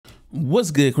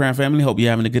What's good, crime family? Hope you're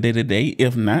having a good day today.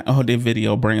 If not, I hope this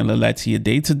video bring a little light to your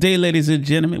day. Today, ladies and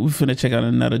gentlemen, we're finna check out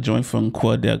another joint from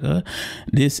Quadeca.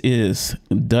 This is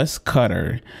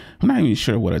Dustcutter. I'm not even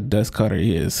sure what a Dustcutter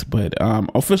is, but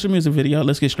official music video.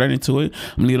 Let's get straight into it.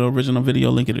 I'm gonna leave the original video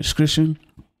link in the description.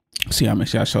 See, I make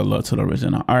sure I show love to the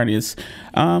original artist.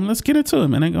 Let's get into it,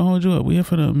 man. I ain't gonna hold you up. We here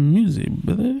for the music,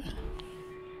 brother.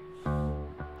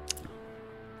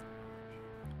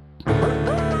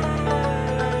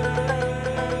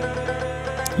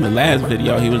 The last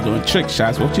video he was doing trick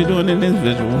shots. What you doing in this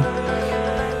visual?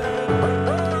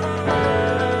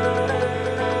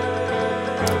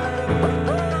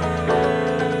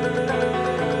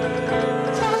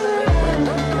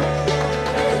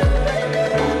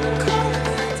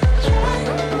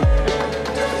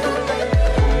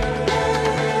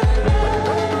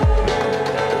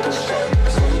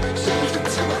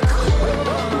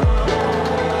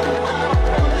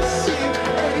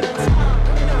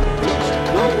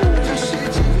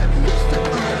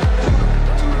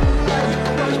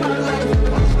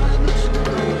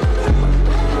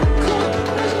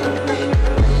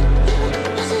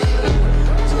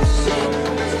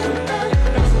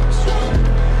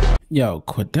 Yo,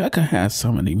 Quadeca has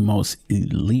some of the most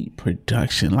elite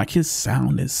production. Like, his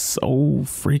sound is so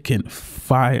freaking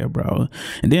fire, bro.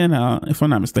 And then, if I'm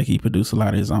not mistaken, he produced a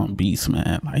lot of his own beats,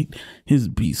 man. Like, his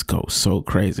beats go so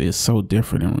crazy. It's so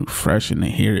different and refreshing to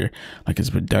hear, like, his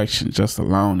production just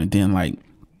alone. And then, like,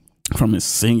 from his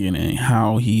singing and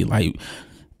how he, like,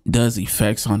 does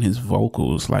effects on his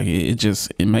vocals. Like,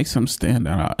 it makes him stand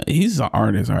out. He's an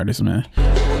artist, man.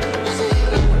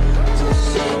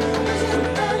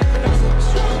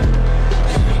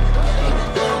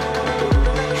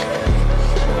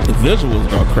 Visuals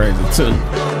go crazy too.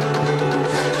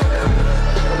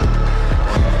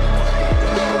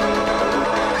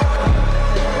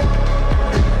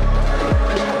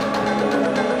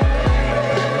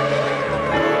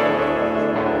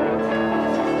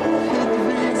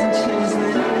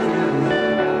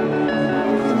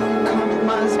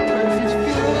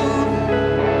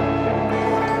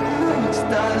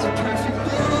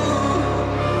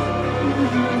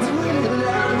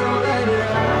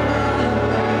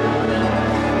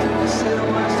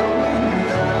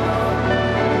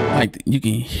 Like, you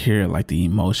can hear like the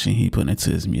emotion he put into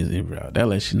his music, bro. That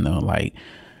lets you know like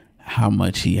how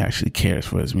much he actually cares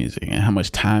for his music and how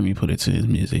much time he put into his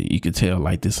music. You could tell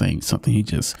like this ain't something he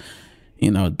just,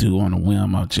 you know, do on a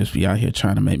whim or just be out here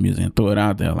trying to make music and throw it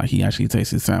out there. Like, he actually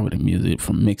takes his time with the music,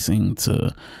 from mixing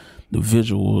to the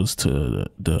visuals to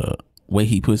the way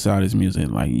he puts out his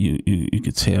music. Like, you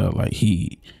could tell like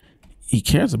he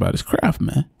cares about his craft,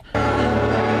 man.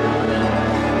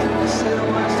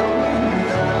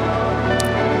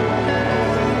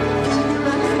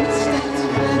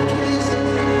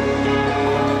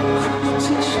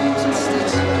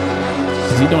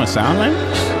 Is he doing sound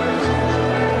language?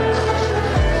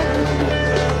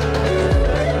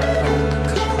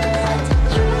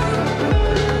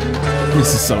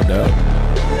 This is so dope.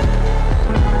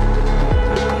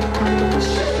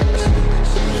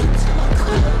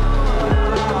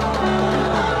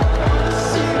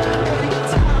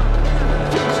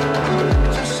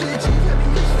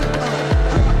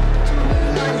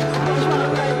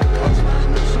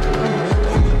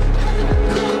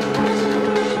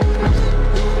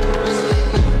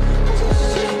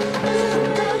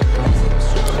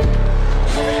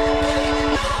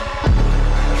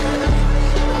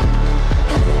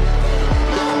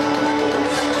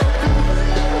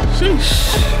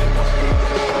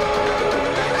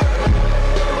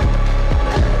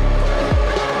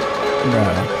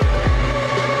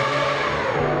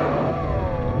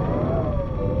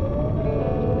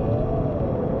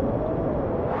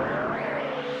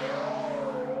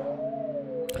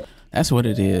 That's what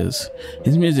it is.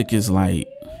 His music is like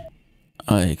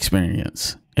an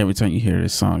experience. Every time you hear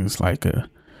this song, it's like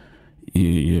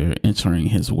you're entering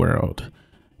his world.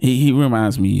 He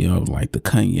reminds me of like the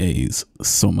Kanye's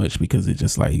so much, because it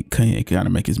just like Kanye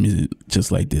gotta make his music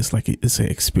just like this. Like, it's an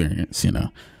experience, you know.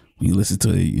 When you listen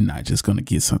to it, you're not just gonna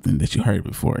get something that you heard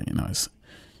before, you know. It's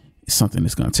something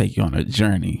that's gonna take you on a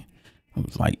journey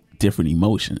of like different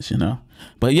emotions, you know.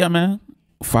 But yeah, man,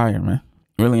 fire, man.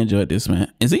 Really enjoyed this,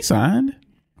 man. Is he signed?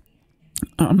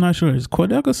 I'm not sure. Is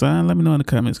Quadeca signed? Let me know in the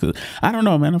comments, because I don't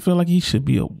know, man. I feel like he should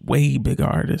be a way bigger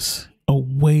artist. A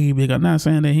way bigger. I'm not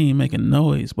saying that he ain't making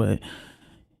noise, but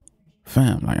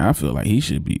fam, like, I feel like he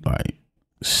should be like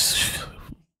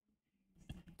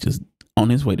just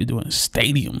on his way to doing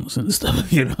stadiums and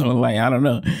stuff, you know. Like, I don't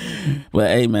know. But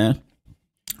hey, man,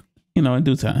 you know, in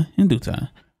due time.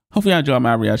 Hopefully y'all enjoyed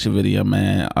my reaction video,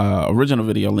 man. Original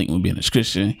video link will be in the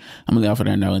description. I'm gonna leave off of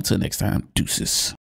there now. Until next time, deuces.